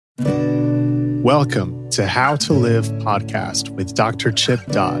Welcome to How to Live podcast with Dr. Chip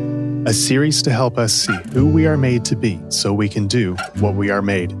Dodd, a series to help us see who we are made to be so we can do what we are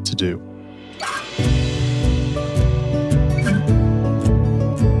made to do.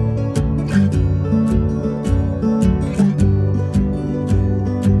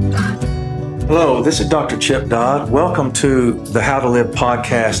 Hello, this is Dr. Chip Dodd. Welcome to the How to Live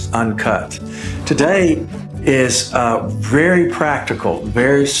podcast Uncut. Today is very practical,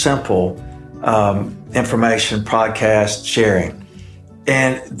 very simple information podcast sharing.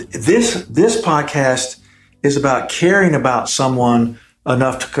 And this podcast is about caring about someone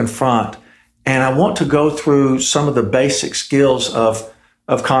enough to confront. And I want to go through some of the basic skills of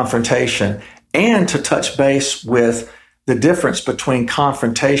confrontation and to touch base with the difference between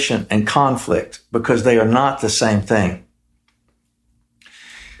confrontation and conflict, because they are not the same thing.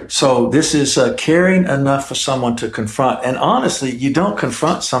 So this is caring enough for someone to confront. And honestly, you don't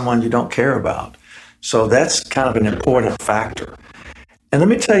confront someone you don't care about. So that's kind of an important factor. And let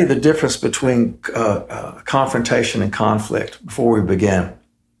me tell you the difference between confrontation and conflict before we begin,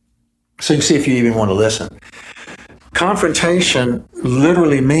 so you can see if you even want to listen. Confrontation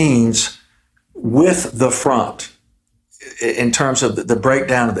literally means with the front, in terms of the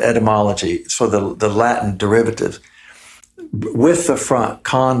breakdown of the etymology, so the Latin derivatives. With the front,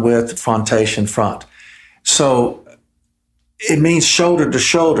 con with, frontation, front. So it means shoulder to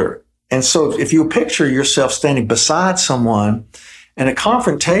shoulder. And so if you picture yourself standing beside someone, and a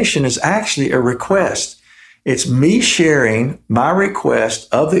confrontation is actually a request. It's me sharing my request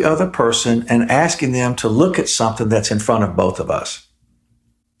of the other person and asking them to look at something that's in front of both of us.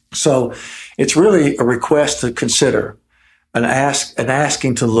 So it's really a request to consider, an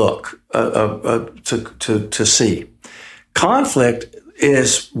asking to look, to see. Conflict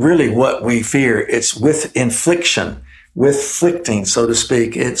is really what we fear. It's with infliction, with flicting, so to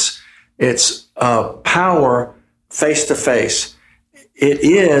speak. It's power face to face. It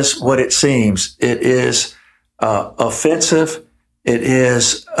is what it seems. It is offensive. It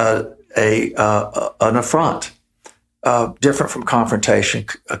is an affront, different from confrontation.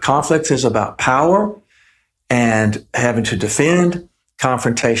 A conflict is about power and having to defend.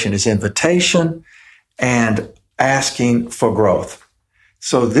 Confrontation is invitation and asking for growth.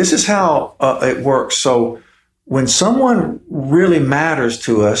 So this is how it works. So when someone really matters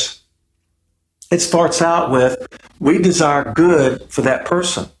to us, it starts out with, we desire good for that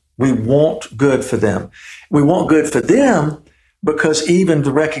person. We want good for them. We want good for them because even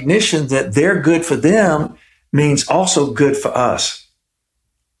the recognition that they're good for them means also good for us.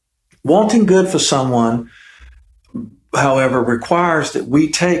 Wanting good for someone, however, requires that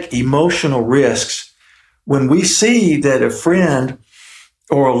we take emotional risks. When we see that a friend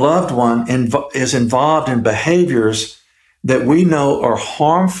or a loved one is involved in behaviors that we know are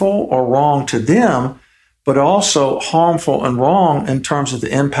harmful or wrong to them, but also harmful and wrong in terms of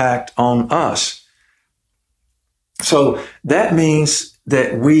the impact on us. So that means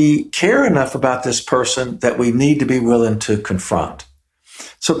that we care enough about this person that we need to be willing to confront.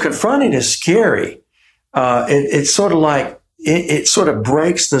 So confronting is scary. It's sort of like, it sort of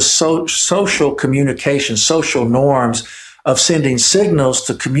breaks the social communication, social norms of sending signals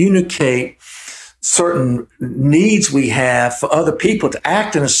to communicate certain needs we have for other people to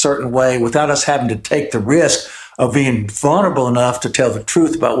act in a certain way without us having to take the risk of being vulnerable enough to tell the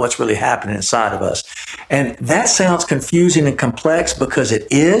truth about what's really happening inside of us. And that sounds confusing and complex because it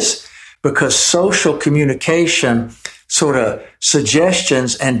is, because social communication sort of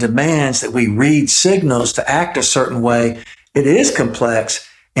suggestions and demands that we read signals to act a certain way. It is complex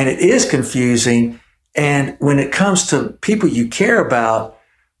and it is confusing. And when it comes to people you care about,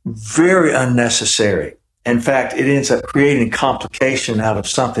 very unnecessary. In fact, it ends up creating complication out of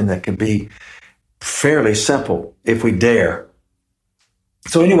something that can be fairly simple if we dare.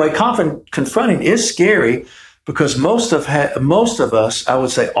 So anyway, confronting is scary because most of us, I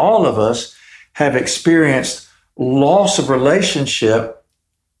would say all of us, have experienced loss of relationship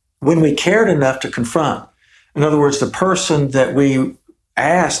when we cared enough to confront. In other words, the person that we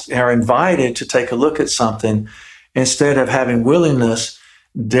asked or invited to take a look at something, instead of having willingness,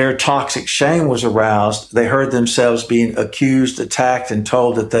 their toxic shame was aroused. They heard themselves being accused, attacked, and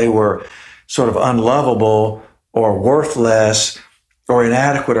told that they were sort of unlovable or worthless or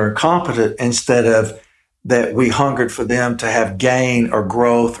inadequate or incompetent, instead of that we hungered for them to have gain or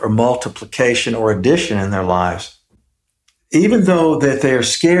growth or multiplication or addition in their lives. Even though that they're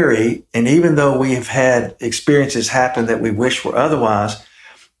scary, and even though we have had experiences happen that we wish were otherwise,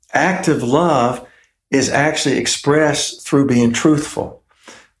 active love is actually expressed through being truthful.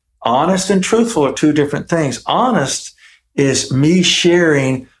 Honest and truthful are two different things. Honest is me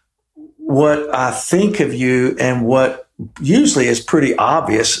sharing what I think of you and what usually is pretty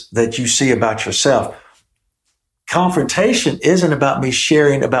obvious that you see about yourself. Confrontation isn't about me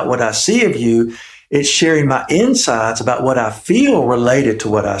sharing about what I see of you. It's sharing my insights about what I feel related to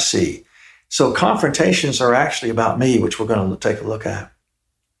what I see. So confrontations are actually about me, which we're going to take a look at.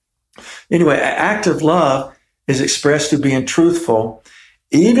 Anyway, active love is expressed through being truthful,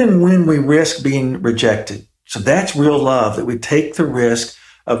 even when we risk being rejected. So that's real love, that we take the risk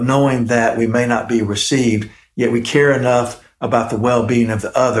of knowing that we may not be received, yet we care enough about the well-being of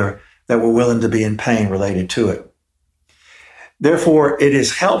the other that we're willing to be in pain related to it. Therefore, it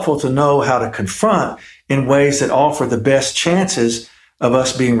is helpful to know how to confront in ways that offer the best chances of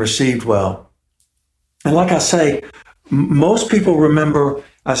us being received well. And like I say, most people remember,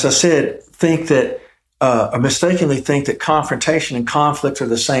 as I said, think that, or mistakenly think that confrontation and conflict are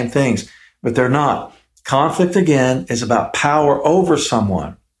the same things, but they're not. Conflict, again, is about power over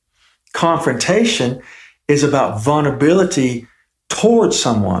someone. Confrontation is about vulnerability towards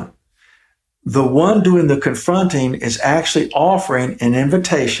someone. The one doing the confronting is actually offering an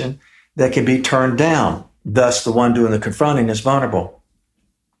invitation that can be turned down. Thus, the one doing the confronting is vulnerable.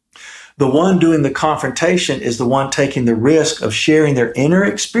 The one doing the confrontation is the one taking the risk of sharing their inner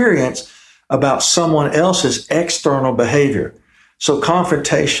experience about someone else's external behavior. So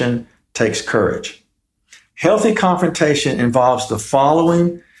confrontation takes courage. Healthy confrontation involves the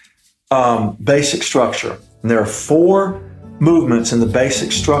following basic structure. And there are 4 movements in the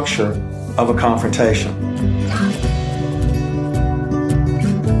basic structure of a confrontation.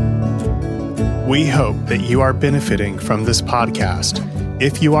 We hope that you are benefiting from this podcast.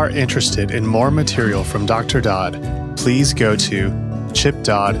 If you are interested in more material from Dr. Dodd, please go to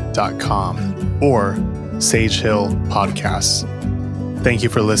chipdodd.com or Sage Hill Podcasts. Thank you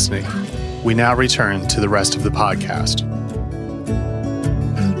for listening. We now return to the rest of the podcast.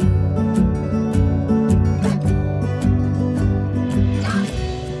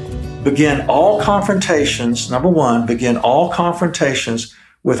 Begin all confrontations, number 1, begin all confrontations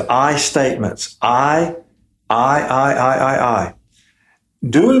with I statements. I.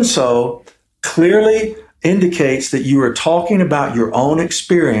 Doing so clearly indicates that you are talking about your own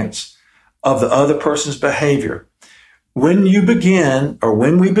experience of the other person's behavior. When we begin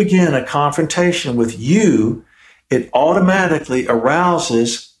a confrontation with you, it automatically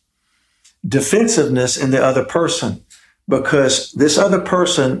arouses defensiveness in the other person, because this other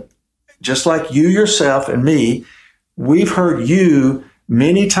person, just like you yourself and me, we've heard you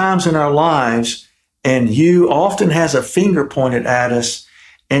many times in our lives, and you often has a finger pointed at us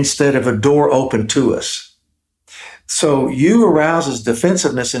instead of a door open to us. So you arouses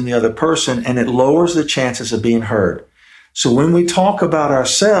defensiveness in the other person, and it lowers the chances of being heard. So when we talk about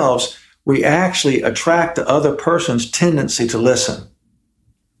ourselves, we actually attract the other person's tendency to listen.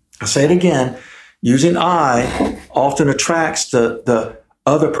 I'll say it again. Using I often attracts the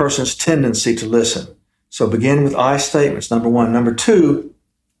other person's tendency to listen. So begin with I statements, number 1. Number 2,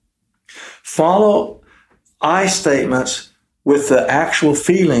 follow I statements with the actual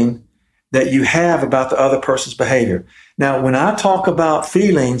feeling that you have about the other person's behavior. Now, when I talk about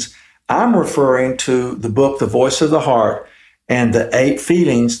feelings, I'm referring to the book, The Voice of the Heart, and the 8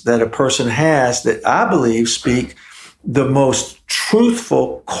 feelings that a person has that I believe speak the most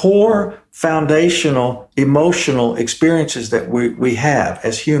truthful, core, foundational, emotional experiences that we have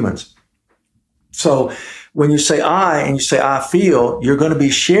as humans. So when you say I and you say I feel, you're going to be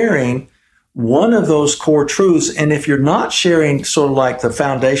sharing one of those core truths. And if you're not sharing sort of like the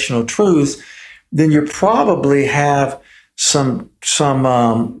foundational truth, then you probably have some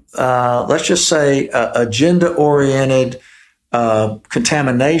let's just say agenda-oriented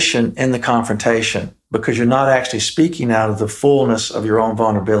contamination in the confrontation, because you're not actually speaking out of the fullness of your own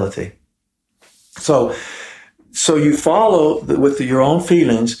vulnerability. So you follow with your own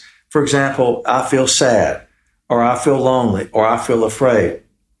feelings. For example, I feel sad, or I feel lonely, or I feel afraid.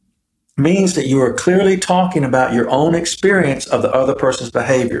 Means that you are clearly talking about your own experience of the other person's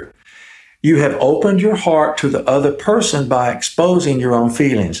behavior. You have opened your heart to the other person by exposing your own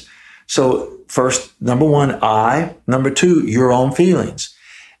feelings. So first, number 1, I. Number 2, your own feelings.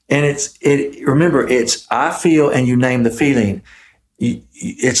 And remember, it's I feel and you name the feeling.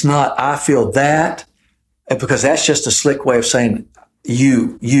 It's not I feel that, because that's just a slick way of saying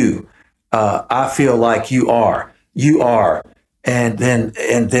you. I feel like you are, and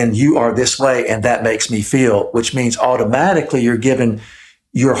then you are this way, and that makes me feel, which means automatically you're giving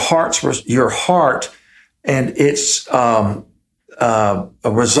your heart and its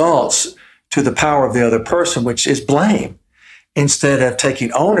results to the power of the other person, which is blame, instead of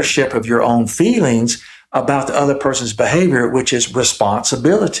taking ownership of your own feelings about the other person's behavior, which is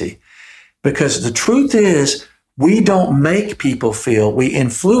responsibility. Because the truth is, we don't make people feel. We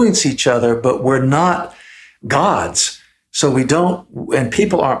influence each other, but we're not gods. So we don't, and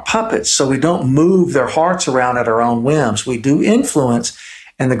people aren't puppets, so we don't move their hearts around at our own whims. We do influence,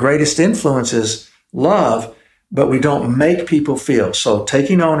 and the greatest influence is love, but we don't make people feel. So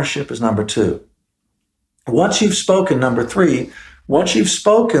taking ownership is number 2. Once you've spoken, number 3, once you've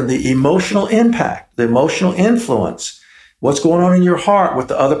spoken, the emotional impact, the emotional influence, what's going on in your heart with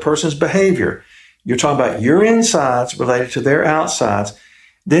the other person's behavior. You're talking about your insides related to their outsides.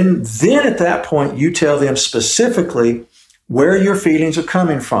 Then at that point, you tell them specifically where your feelings are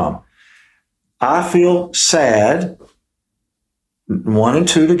coming from. I feel sad, 1 and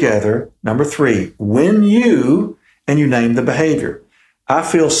 2 together. Number 3, when you, and you name the behavior. I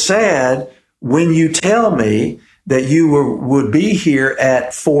feel sad when you tell me that you would be here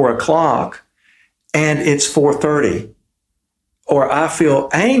at 4 o'clock and it's 4:30. Or I feel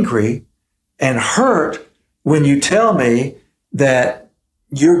angry and hurt when you tell me that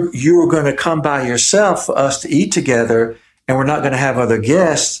you're going to come by yourself for us to eat together and we're not going to have other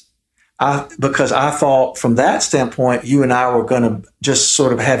guests. Because I thought from that standpoint, you and I were going to just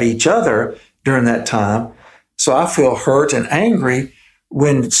sort of have each other during that time. So I feel hurt and angry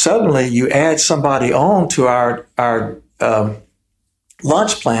when suddenly you add somebody on to our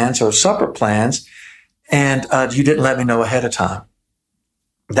lunch plans or supper plans, and you didn't let me know ahead of time.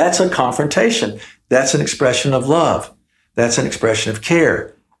 That's a confrontation. That's an expression of love. That's an expression of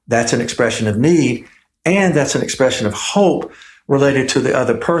care. That's an expression of need. And that's an expression of hope related to the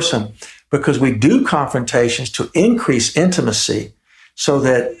other person, because we do confrontations to increase intimacy so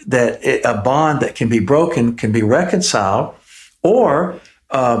that a bond that can be broken can be reconciled, or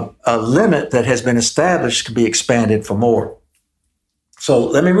a limit that has been established can be expanded for more. So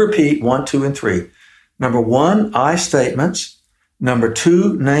let me repeat 1, 2, and 3. Number 1, I statements. Number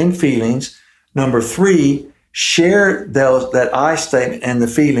 2, name feelings. Number 3, share that I statement and the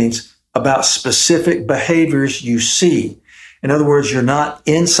feelings about specific behaviors you see. In other words, you're not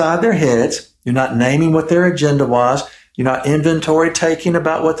inside their heads. You're not naming what their agenda was. You're not inventory taking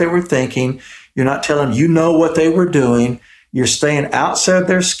about what they were thinking. You're not telling you know what they were doing. You're staying outside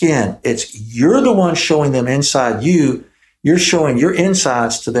their skin. You're the one showing them inside you. You're showing your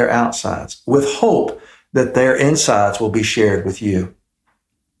insides to their outsides with hope that their insides will be shared with you.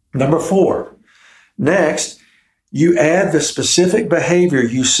 Number 4, next, you add the specific behavior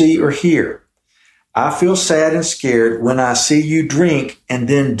you see or hear. I feel sad and scared when I see you drink and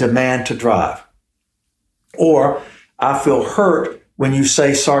then demand to drive. Or I feel hurt when you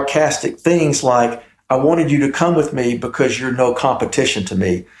say sarcastic things like, I wanted you to come with me because you're no competition to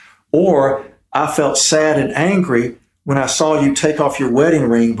me. Or I felt sad and angry when I saw you take off your wedding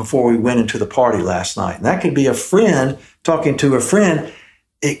ring before we went into the party last night. And that could be a friend talking to a friend.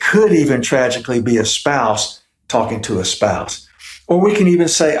 It could even tragically be a spouse talking to a spouse. Or we can even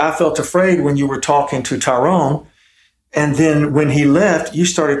say, I felt afraid when you were talking to Tyrone, and then when he left, you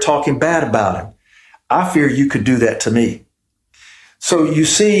started talking bad about him. I fear you could do that to me. So you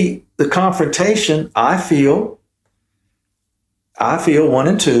see the confrontation, I feel 1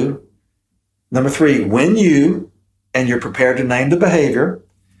 and 2. Number 3, when you, and you're prepared to name the behavior.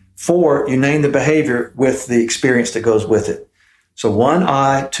 4, you name the behavior with the experience that goes with it. So 1,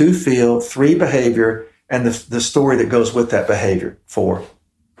 I, 2, feel, 3, behavior, and the story that goes with that behavior. 4.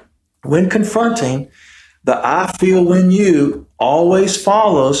 When confronting, the I feel when you always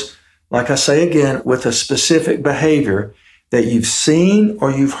follows, like I say again, with a specific behavior that you've seen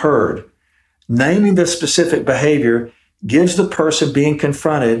or you've heard. Naming the specific behavior gives the person being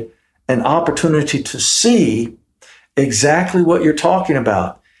confronted an opportunity to see exactly what you're talking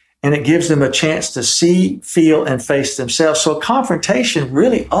about. And it gives them a chance to see, feel, and face themselves. So a confrontation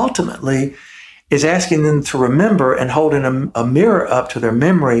really ultimately is asking them to remember and holding a mirror up to their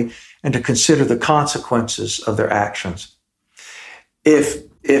memory and to consider the consequences of their actions. If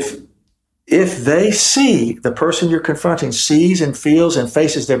they see, the person you're confronting sees and feels and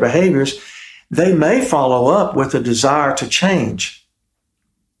faces their behaviors, they may follow up with a desire to change.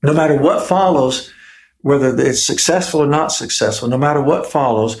 No matter what follows, whether it's successful or not successful, no matter what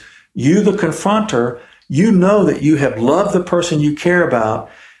follows, you, the confronter, you know that you have loved the person you care about,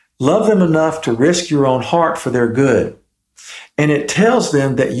 love them enough to risk your own heart for their good. And it tells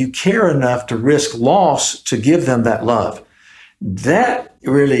them that you care enough to risk loss to give them that love. That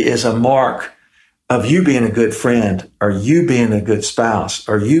really is a mark of you being a good friend, or you being a good spouse,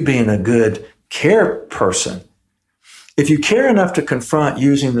 or you being a good care person. If you care enough to confront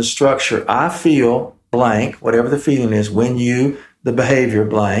using the structure, I feel blank, whatever the feeling is, when you, the behavior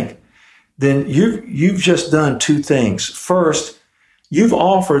blank, then you've just done 2 things. First, you've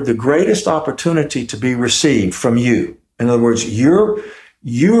offered the greatest opportunity to be received from you. In other words,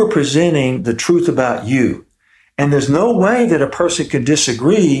 you're presenting the truth about you. And there's no way that a person can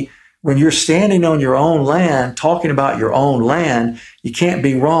disagree when you're standing on your own land, talking about your own land. You can't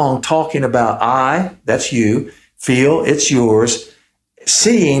be wrong talking about I, that's you, feel, it's yours,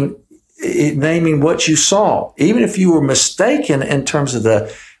 seeing, naming what you saw. Even if you were mistaken in terms of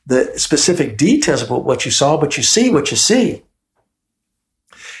the specific details of what you saw, but you see what you see.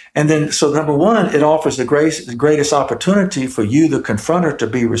 And then, so number one, it offers the greatest opportunity for you, the confronter, to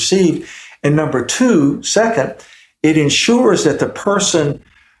be received. And number two, second, it ensures that the person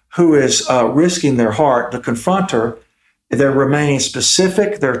who is risking their heart, the confronter, they're remaining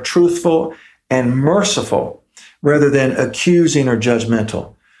specific, they're truthful and merciful rather than accusing or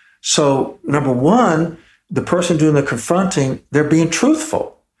judgmental. So number one, the person doing the confronting, they're being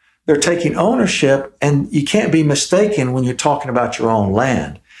truthful. They're taking ownership, and you can't be mistaken when you're talking about your own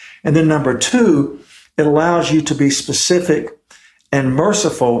land. And then number two, it allows you to be specific and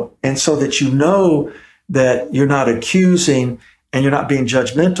merciful, and so that you know that you're not accusing and you're not being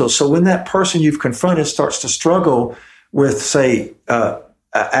judgmental. So when that person you've confronted starts to struggle with, say,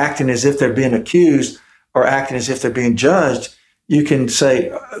 acting as if they're being accused or acting as if they're being judged, you can say,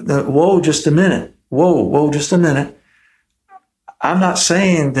 whoa, just a minute. Whoa, just a minute. I'm not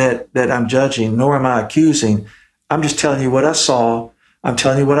saying that I'm judging, nor am I accusing. I'm just telling you what I saw. I'm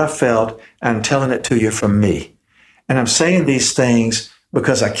telling you what I felt, and I'm telling it to you from me. And I'm saying these things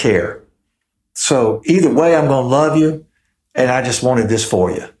because I care. So either way, I'm going to love you, and I just wanted this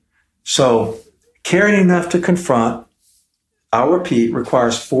for you. So caring enough to confront, I'll repeat,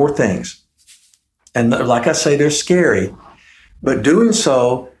 requires four things. And like I say, they're scary. But doing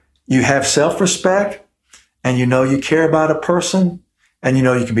so, you have self-respect, and you know you care about a person, and you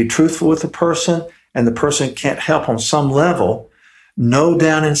know you can be truthful with the person, and the person can't help on some level know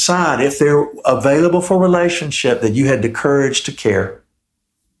down inside, if they're available for relationship, that you had the courage to care.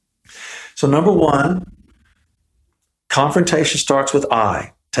 So number one, confrontation starts with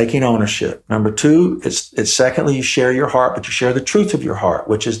I, taking ownership. Number two, it's secondly, you share your heart, but you share the truth of your heart,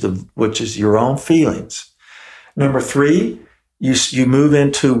 which is your own feelings. Number three, you move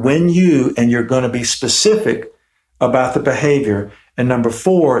into when and you're going to be specific about the behavior. And number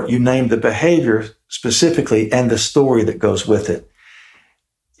four, you name the behavior specifically and the story that goes with it.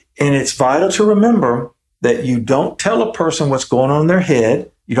 And it's vital to remember that you don't tell a person what's going on in their head.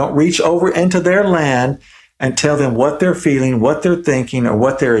 You don't reach over into their land and tell them what they're feeling, what they're thinking, or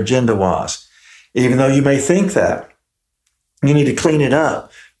what their agenda was. Even though you may think that, you need to clean it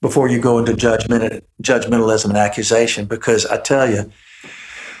up before you go into judgmentalism and accusation, because I tell you,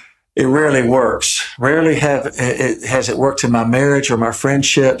 it rarely works. Rarely has it worked in my marriage or my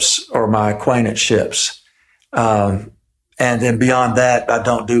friendships or my acquaintanceships. And then beyond that, I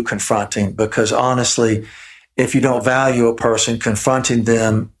don't do confronting, because honestly, if you don't value a person, confronting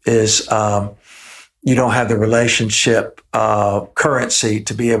them is, you don't have the relationship currency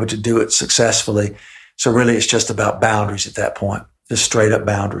to be able to do it successfully. So really, it's just about boundaries at that point, just straight up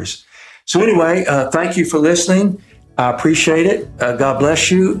boundaries. So anyway, thank you for listening. I appreciate it. God bless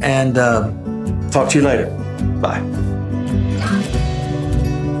you, and talk to you later. Bye.